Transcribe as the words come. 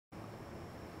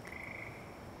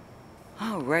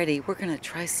Alrighty, we're gonna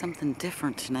try something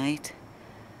different tonight.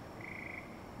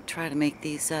 Try to make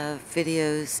these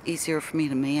videos easier for me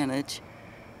to manage.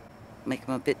 Make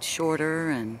them a bit shorter,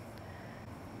 and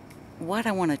what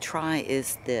I want to try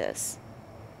is this.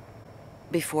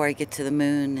 Before I get to the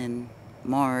moon and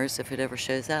Mars, if it ever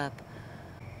shows up,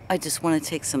 I just want to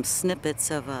take some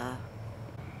snippets of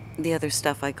the other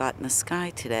stuff I got in the sky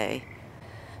today.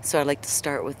 So I'd like to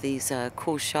start with these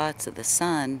cool shots of the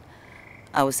sun.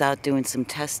 I was out doing some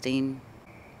testing,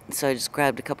 so I just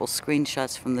grabbed a couple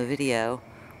screenshots from the video.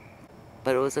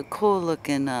 But it was a cool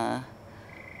looking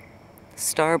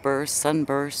starburst,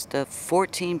 sunburst of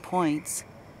 14 points.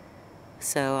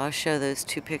 So I'll show those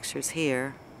two pictures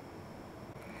here.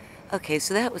 Okay,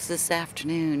 so that was this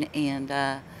afternoon,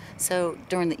 and so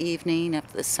during the evening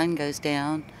after the sun goes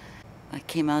down, I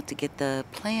came out to get the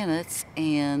planets,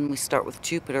 and we start with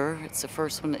Jupiter. It's the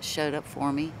first one that showed up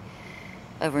for me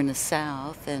over in the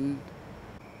south, and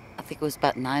I think it was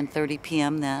about 9:30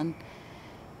 p.m. then.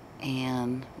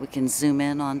 And we can zoom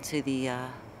in onto the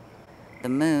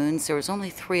moons. There was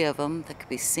only 3 of them that could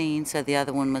be seen, so the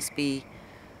other one must be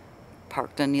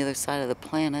parked on the other side of the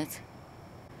planet.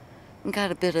 And got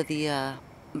a bit of the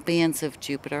bands of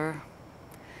Jupiter.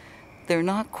 They're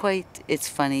not quite, it's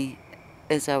funny,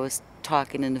 as I was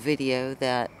talking in the video,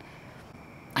 that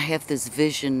I have this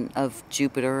vision of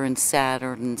Jupiter and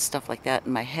Saturn and stuff like that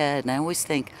in my head, and I always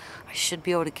think I should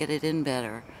be able to get it in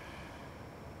better.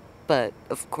 But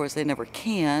of course I never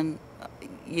can.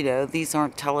 You know, these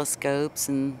aren't telescopes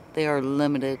and they are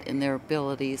limited in their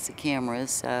abilities, the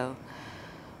cameras, so,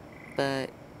 but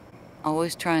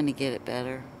always trying to get it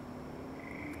better.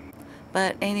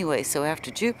 But anyway, so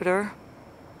after Jupiter,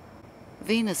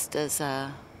 Venus is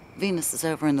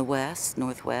over in the west,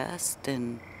 northwest,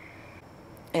 and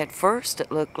at first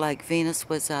it looked like Venus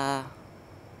was had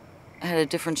a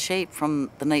different shape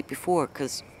from the night before,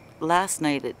 because last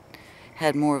night it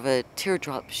had more of a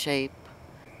teardrop shape.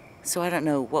 So I don't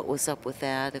know what was up with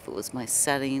that, if it was my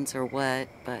settings or what,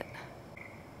 but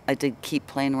I did keep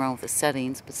playing around with the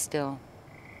settings, but still.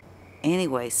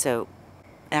 Anyway, so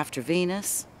after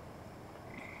Venus,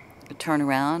 I turn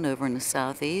around over in the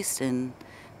southeast, and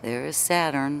there is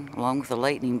Saturn, along with the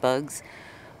lightning bugs.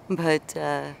 But,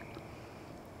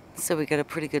 so we got a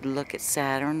pretty good look at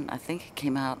Saturn. I think it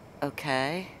came out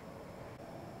okay.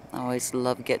 I always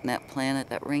love getting that planet,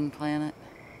 that ring planet.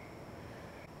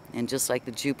 And just like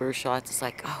the Jupiter shots, it's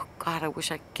like, oh God, I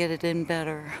wish I could get it in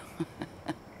better.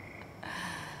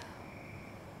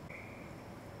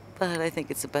 But I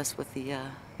think it's the best with the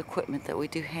equipment that we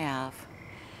do have.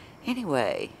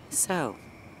 Anyway, so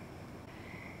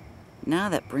now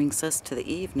that brings us to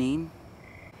the evening.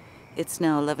 It's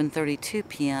now 11:32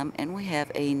 p.m. and we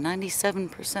have a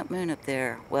 97% moon up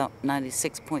there. Well,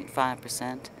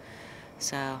 96.5%.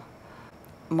 So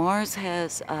Mars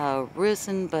has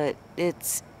risen, but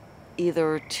it's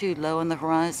either too low on the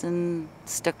horizon,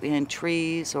 stuck behind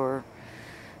trees or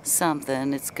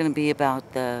something. It's going to be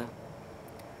about the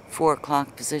 4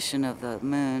 o'clock position of the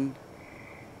moon.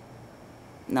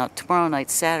 Now tomorrow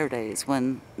night, Saturday, is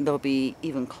when they'll be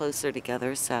even closer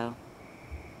together, so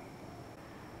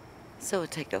we'll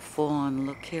take a full-on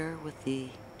look here with the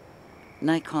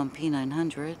Nikon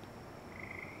P900.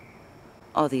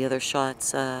 All the other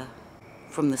shots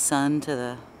from the sun to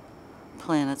the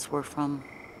planets were from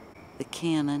the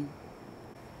Canon.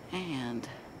 And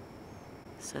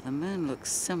so the moon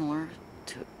looks similar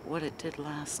to what it did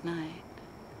last night.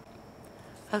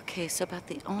 Okay, so about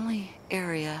the only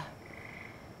area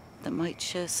that might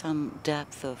show some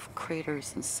depth of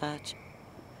craters and such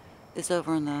is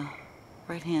over on the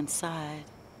right-hand side.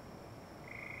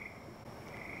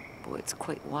 Boy, it's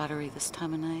quite watery this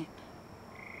time of night.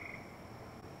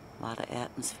 A lot of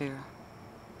atmosphere.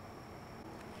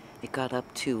 It got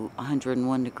up to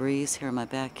 101 degrees here in my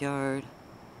backyard.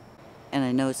 And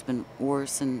I know it's been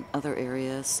worse in other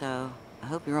areas, so I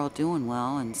hope you're all doing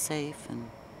well and safe. And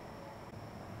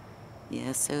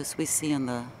yeah, so as we see on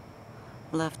the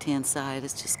left-hand side,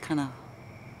 it's just kind of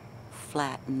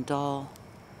flat and dull.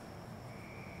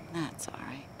 That's all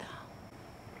right,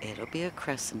 though. It'll be a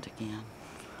crescent again.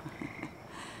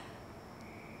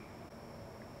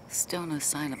 Still no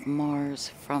sign of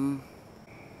Mars from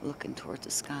looking towards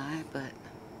the sky, but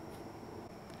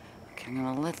okay, I'm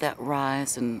gonna let that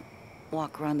rise and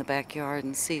walk around the backyard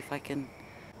and see if I can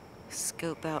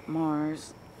scope out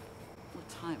Mars. What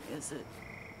time is it?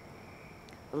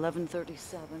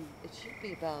 11:37. It should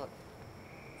be about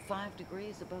 5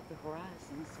 degrees above the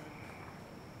horizon, so.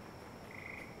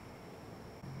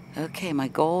 Okay, my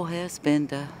goal has been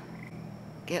to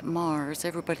get Mars.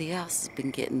 Everybody else has been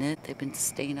getting it. They've been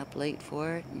staying up late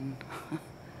for it, and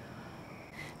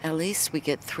At least we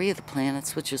get 3 of the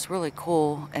planets, which is really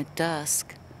cool at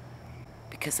dusk,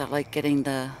 because I like getting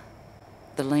the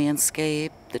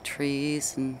landscape, the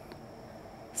trees and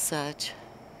such.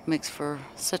 Makes for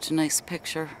such a nice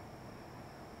picture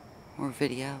or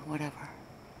video, whatever.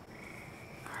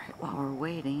 Alright, while we're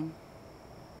waiting,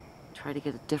 try to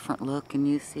get a different look and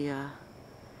use the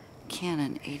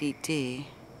Canon 80D.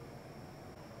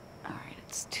 Alright,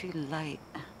 it's too light.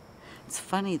 It's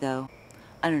funny though,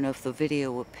 I don't know if the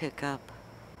video will pick up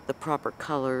the proper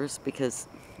colors because,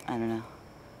 I don't know,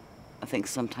 I think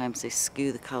sometimes they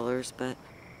skew the colors, but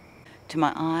to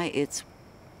my eye it's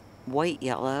white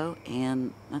yellow,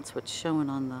 and that's what's showing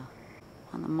on the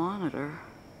monitor.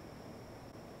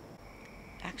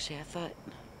 Actually, I thought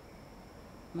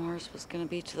Mars was going to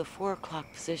be to the 4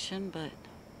 o'clock position, but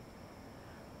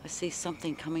I see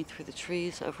something coming through the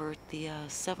trees over at the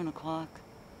 7 o'clock.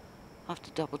 I'll have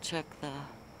to double check the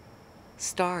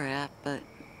star app, but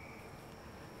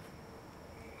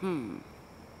get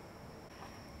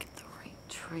the right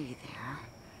tree there.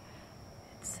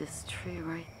 It's this tree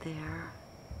right there.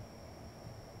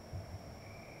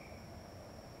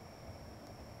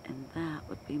 And that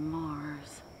would be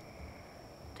Mars.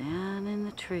 Down in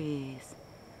the trees.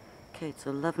 Okay, it's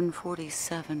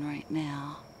 11:47 right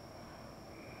now.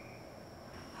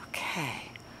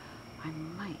 Okay, I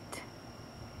might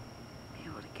be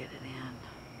able to get it in.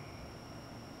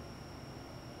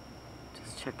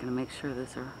 Just checking to make sure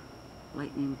those are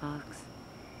lightning bugs.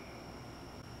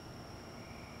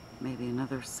 Maybe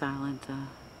another silent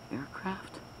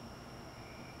aircraft.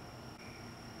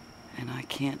 And I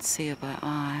can't see it by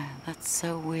eye. That's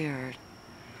so weird.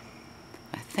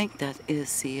 I think that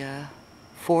is the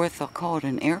 4th, I'll call it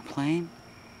an airplane,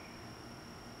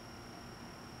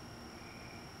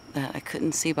 that I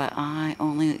couldn't see by eye,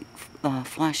 only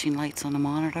flashing lights on the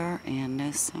monitor and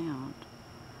no sound.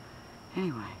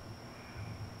 Anyway,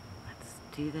 let's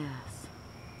do this.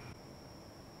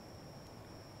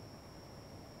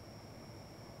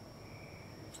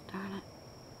 Darn it.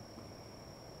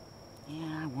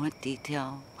 Yeah, I want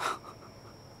detail.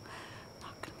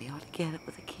 Not gonna be able to get it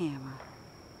with a camera.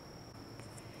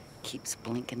 Keeps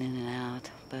blinking in and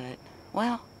out, but,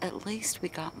 well, at least we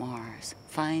got Mars,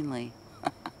 finally.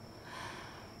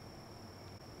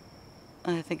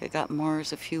 I think I got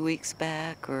Mars a few weeks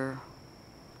back, or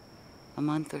a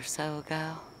month or so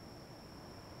ago.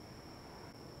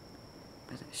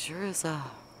 But it sure is a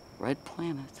red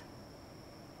planet.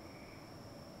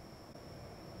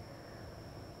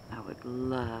 I would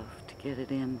love to get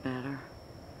it in better.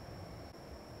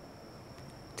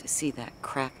 To see that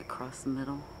crack across the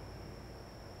middle.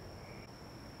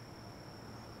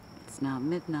 It's now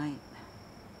midnight.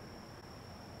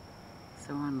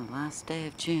 So we're on the last day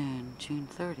of June, June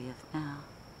 30th now.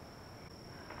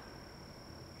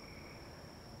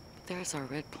 But there's our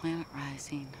red planet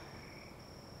rising.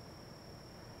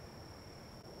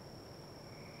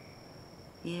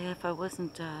 Yeah, if I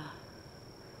wasn't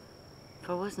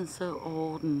so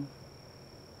old, and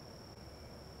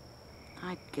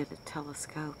I'd get a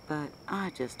telescope, but I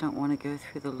just don't want to go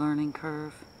through the learning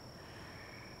curve.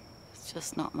 It's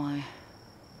just not my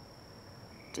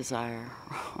desire.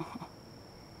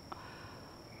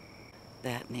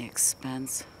 That and the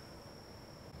expense.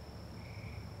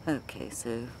 Okay,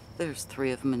 so there's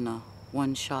 3 of them in the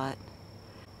one shot.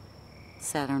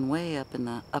 Saturn way up in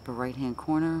the upper right hand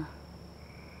corner.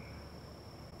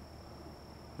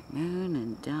 The moon,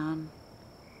 and down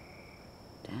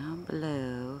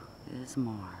below is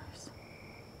Mars.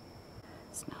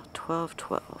 It's now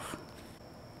 12:12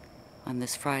 on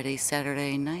this Friday,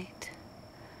 Saturday night.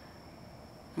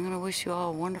 I'm gonna wish you all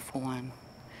a wonderful one.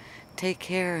 Take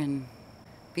care and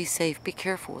be safe. Be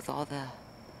careful with all the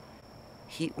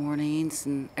heat warnings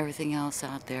and everything else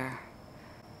out there.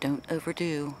 Don't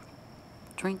overdo.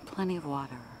 Drink plenty of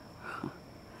water.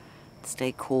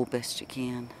 Stay cool best you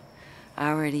can.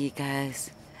 Alrighty, you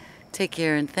guys. Take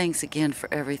care, and thanks again for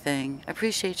everything. I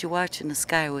appreciate you watching the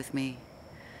sky with me.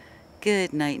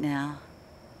 Good night now.